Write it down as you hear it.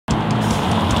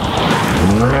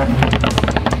My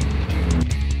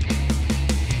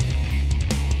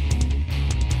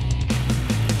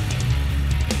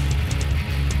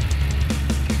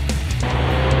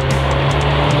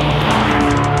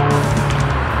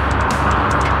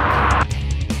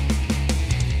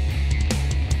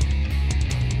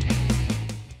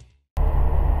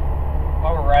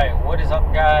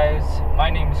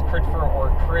name is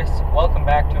Chris. Welcome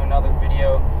back to another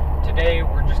video. Today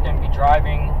we're just going to be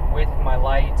driving with my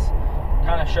lights,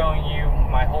 kind of showing you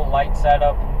my whole light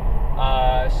setup.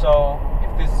 So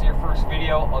if this is your first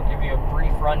video, I'll give you a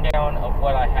brief rundown of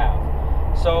what I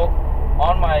have. So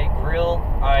on my grill,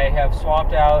 I have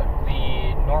swapped out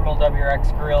the normal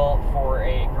WRX grill for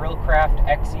a Grillcraft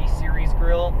XE series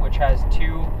grill, which has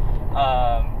two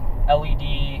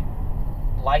LED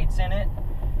lights in it.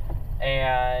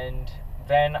 And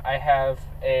then I have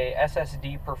a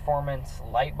SSD Performance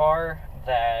light bar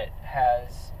that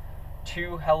has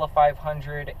two Hella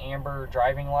 500 amber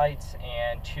driving lights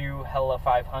and two Hella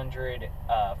 500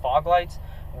 fog lights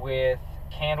with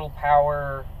candle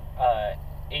power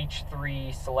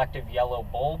H3 selective yellow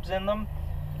bulbs in them.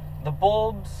 The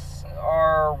bulbs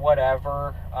are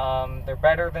whatever. They're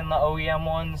better than the OEM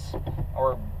ones,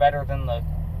 or better than the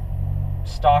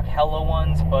stock Hella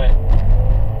ones, but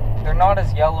they're not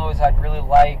as yellow as I'd really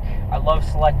like. I love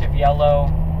selective yellow,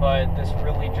 but this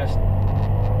really just,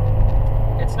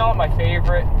 it's not my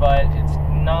favorite, but it's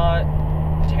not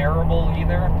terrible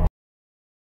either.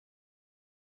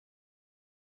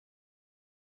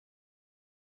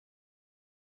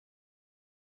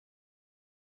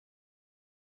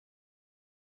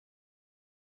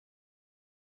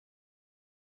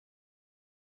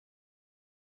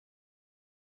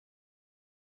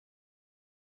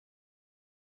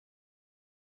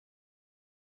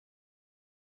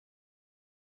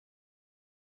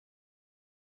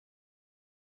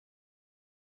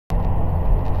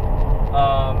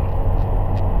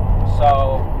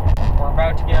 So we're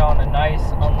about to get on a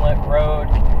nice unlit road,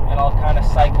 and I'll kind of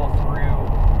cycle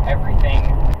through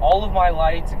everything. All of my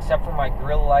lights, except for my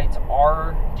grill lights,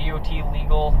 are DOT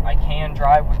legal. I can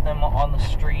drive with them on the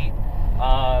street,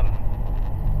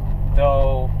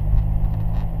 though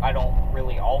I don't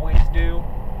really always do.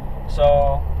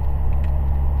 So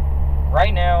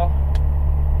right now,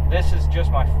 this is just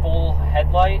my full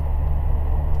headlight.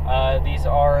 These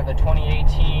are the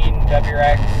 2018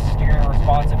 WRX steering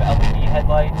responsive LED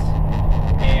headlights,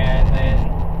 and then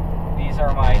these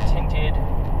are my tinted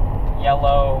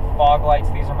yellow fog lights.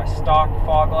 These are my stock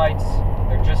fog lights.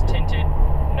 They're just tinted,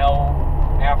 no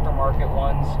aftermarket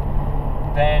ones.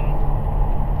 Then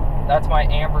that's my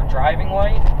amber driving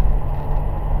light.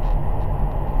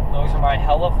 Those are my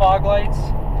Hella fog lights,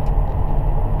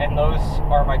 and those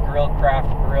are my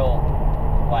Grillcraft grill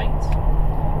lights.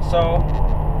 So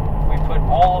we put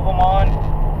all of them on.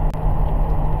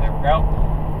 There we go.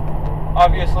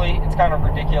 Obviously, it's kind of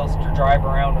ridiculous to drive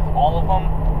around with all of them,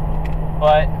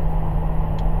 but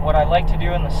what I like to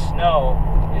do in the snow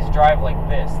is drive like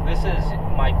this. This is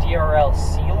my DRL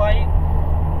C light,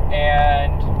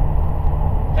 and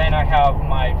then I have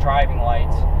my driving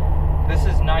lights. This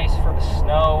is nice for the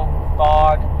snow,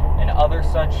 fog, and other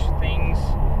such things,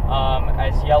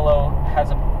 as yellow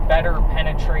has a better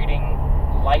penetrating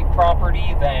light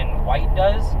property than white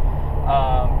does.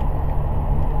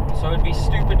 So it'd be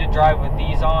stupid to drive with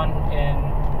these on in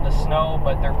the snow,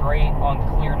 but they're great on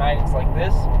clear nights like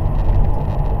this.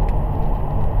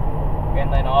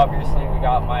 And then obviously we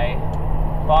got my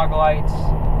fog lights,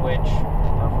 which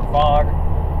are for fog.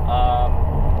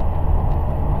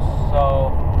 So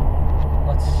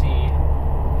let's see,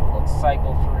 let's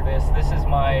cycle through this. This is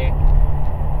my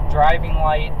driving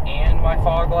light and my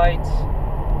fog lights.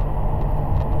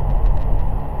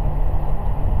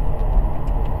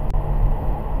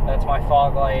 That's my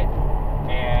fog light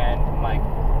and my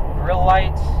grill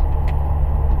lights.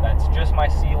 That's just my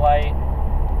C light.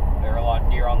 There are a lot of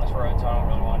deer on this road, so I don't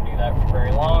really want to do that for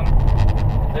very long.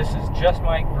 This is just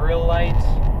my grill lights.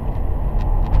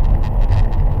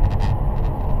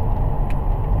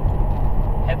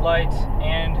 Headlights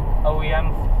and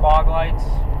OEM fog lights.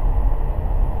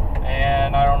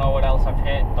 And I don't know what else I've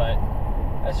hit, but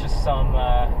that's just some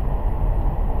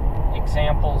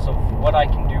examples of what I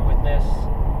can do with this.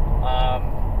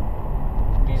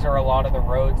 These are a lot of the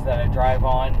roads that I drive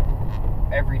on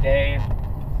every day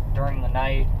during the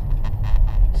night.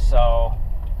 So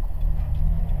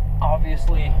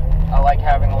obviously I like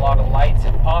having a lot of lights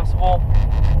if possible,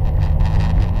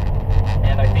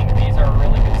 and I think these are a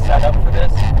really good setup for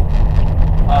this.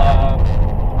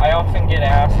 I often get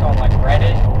asked on like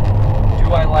Reddit,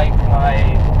 do I like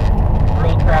my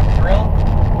Grillcraft grill?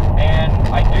 And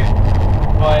I do,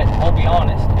 but I'll be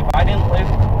honest,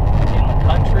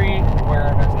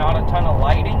 a ton of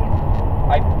lighting,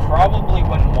 I probably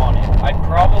wouldn't want it. I'd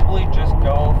probably just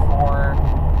go for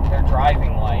their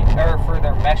driving light, or for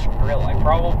their mesh grill. I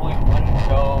probably wouldn't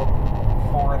go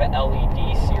for the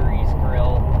LED series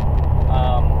grill.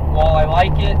 While I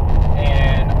like it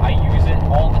and I use it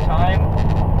all the time,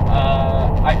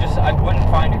 I wouldn't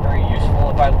find it very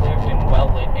useful if I lived in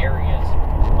well-lit areas,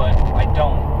 but I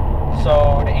don't.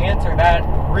 So to answer that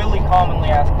really commonly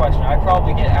asked question, I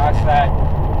probably get asked that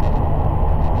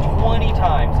 20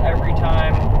 times every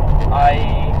time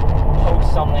I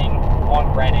post something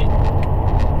on Reddit.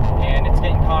 And it's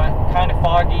getting kind of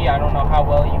foggy. I don't know how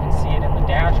well you can see it in the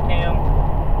dash cam,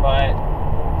 but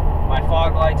my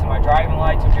fog lights and my driving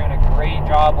lights are doing a great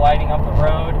job lighting up the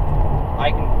road.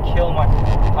 I can kill my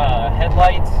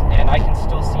headlights and I can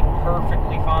still see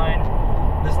perfectly fine.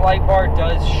 This light bar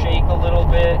does shake a little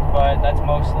bit, but that's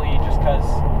mostly just because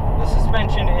the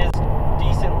suspension is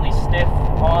decently stiff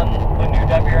on the new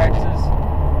WRXs.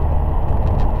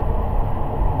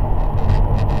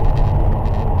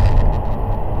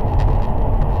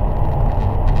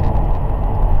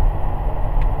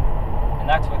 And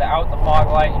that's without the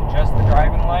fog light and just the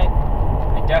driving light.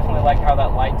 I definitely like how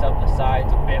that lights up the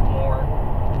sides a bit more.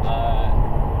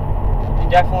 It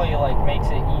definitely makes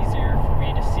it easier for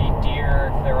me to see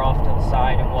deer if they're off to the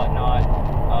side and whatnot.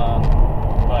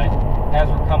 But as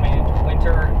we're coming into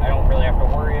winter, I don't really have to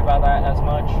worry about that as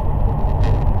much.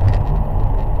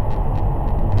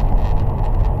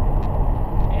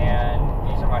 And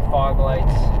these are my fog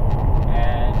lights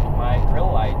and my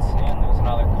grill lights. And there's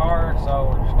another car, so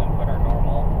we're just going to put our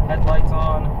normal headlights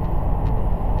on,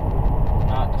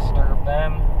 not disturb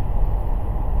them.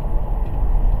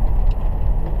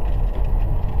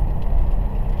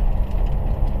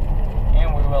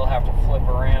 And we will have to flip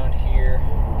around here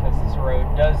because this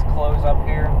road does close up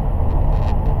here.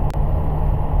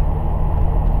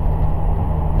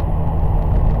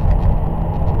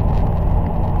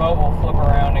 But we'll flip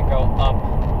around and go up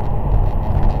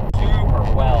super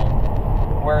well,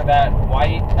 where that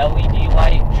white LED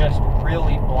light just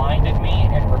really blinded me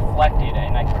and reflected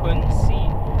and I couldn't see.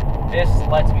 This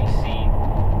lets me see.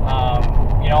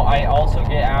 I also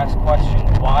get asked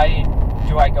questions, why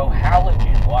do I go halogen?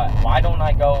 Why don't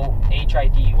I go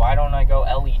HID? Why don't I go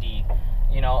LED?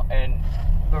 And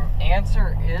the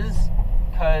answer is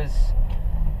because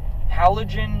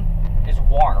halogen is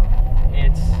warm.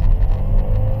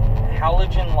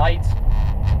 Halogen lights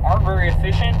aren't very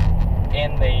efficient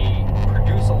and they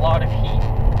produce a lot of heat.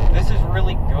 This is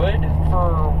really good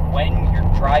for when you're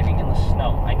driving in the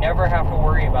snow. I never have to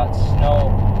worry about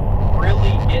snow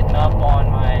really getting up on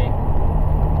my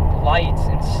lights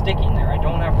and sticking there. I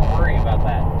don't have to worry about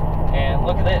that. And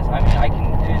look at this. I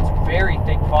mean, it's very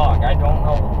thick fog. I don't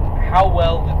know how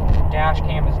well the dash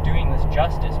cam is doing this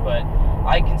justice, but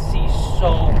I can see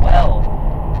so well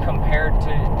compared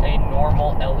to a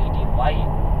normal LED light.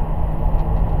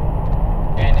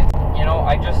 And it's,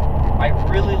 I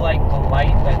really like the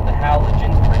light that the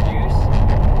halogens produce.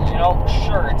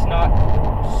 Sure, it's not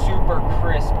super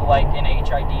crisp like an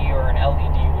HID or an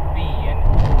LED would be, and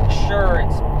sure,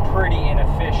 it's pretty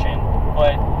inefficient,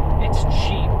 but it's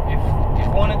cheap. If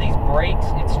one of these breaks,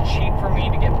 it's cheap for me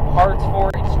to get parts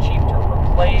for, it's cheap to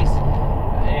replace.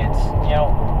 It's,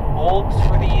 bulbs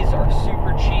for these are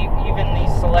super cheap. Even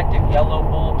these selective yellow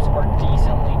bulbs are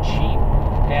decently cheap,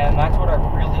 and that's what I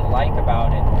really like about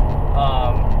it.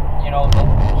 The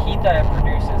heat that it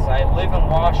produces. I live in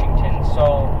Washington,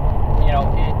 so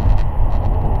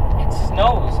it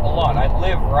snows a lot. I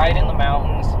live right in the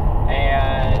mountains,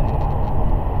 and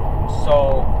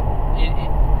so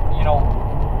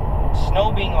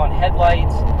snow being on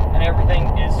headlights and everything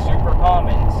is super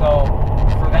common. So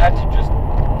for that to just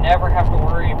never have to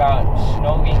worry about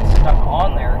snow getting stuck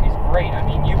on there is great. I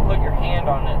mean, you put your hand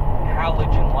on a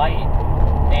halogen light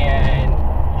and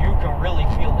you can really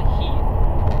feel the heat.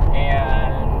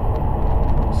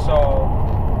 And so,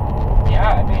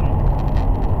 yeah, I mean,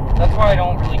 that's why I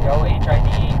don't really go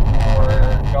HID or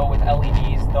go with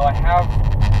LEDs, though I have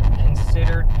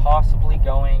considered possibly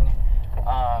going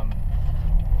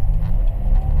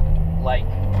like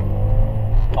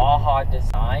Baja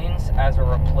Designs as a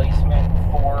replacement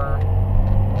for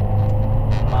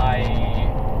my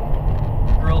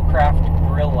Grillcraft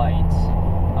grill lights.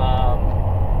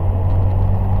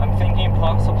 I'm thinking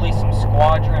possibly some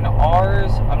Squadron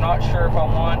R's. I'm not sure if I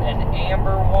want an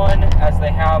amber one, as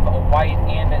they have a white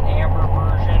and an amber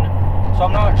version, so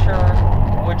I'm not sure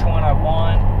which one I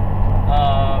want.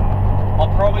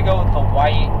 I'll probably go with the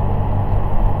white,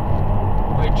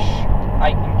 which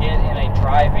I can get in a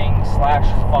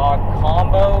driving/fog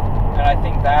combo, and I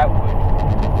think that would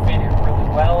fit it really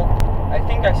well. I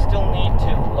think think I still need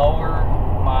to lower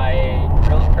my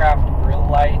Grillcraft grill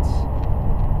lights.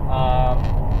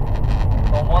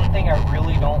 The one thing I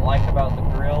really don't like about the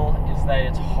grill is that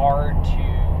it's hard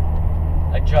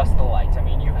to adjust the lights. I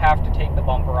mean, you have to take the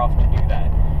bumper off to do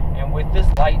that. And with this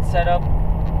light setup,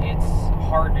 it's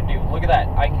hard to do. Look at that.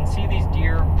 I can see these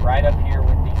deer right up here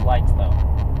with these lights though.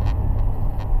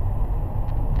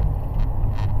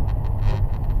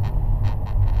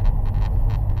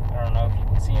 I don't know if you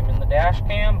can see them in the dash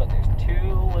cam, but there's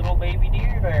two little baby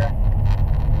deer there.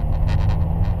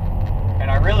 And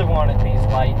I really wanted these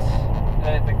lights,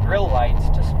 the grill lights,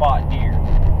 to spot deer.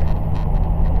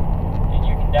 And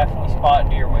you can definitely spot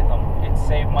deer with them. It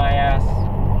saved my ass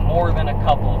more than a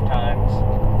couple of times.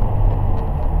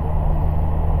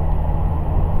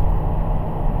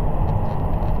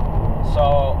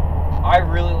 So I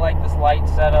really like this light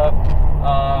setup.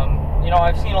 You know,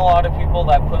 I've seen a lot of people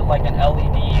that put like an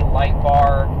LED light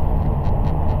bar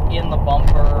in the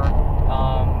bumper,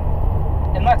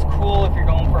 and that's cool if you're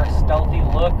going for a stealthy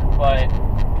look, but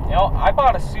you know, I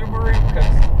bought a Subaru because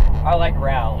I like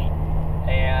rally,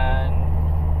 and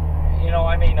you know,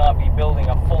 I may not be building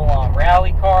a full-on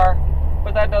rally car,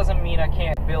 but that doesn't mean I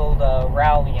can't build a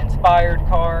rally-inspired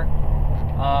car.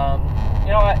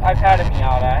 You know, I've had a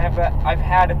Miata, I've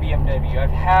had a BMW,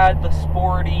 I've had the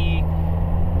sporty,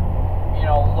 you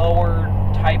know, lower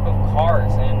type of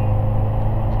cars, and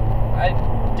I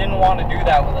didn't want to do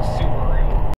that with a Subaru.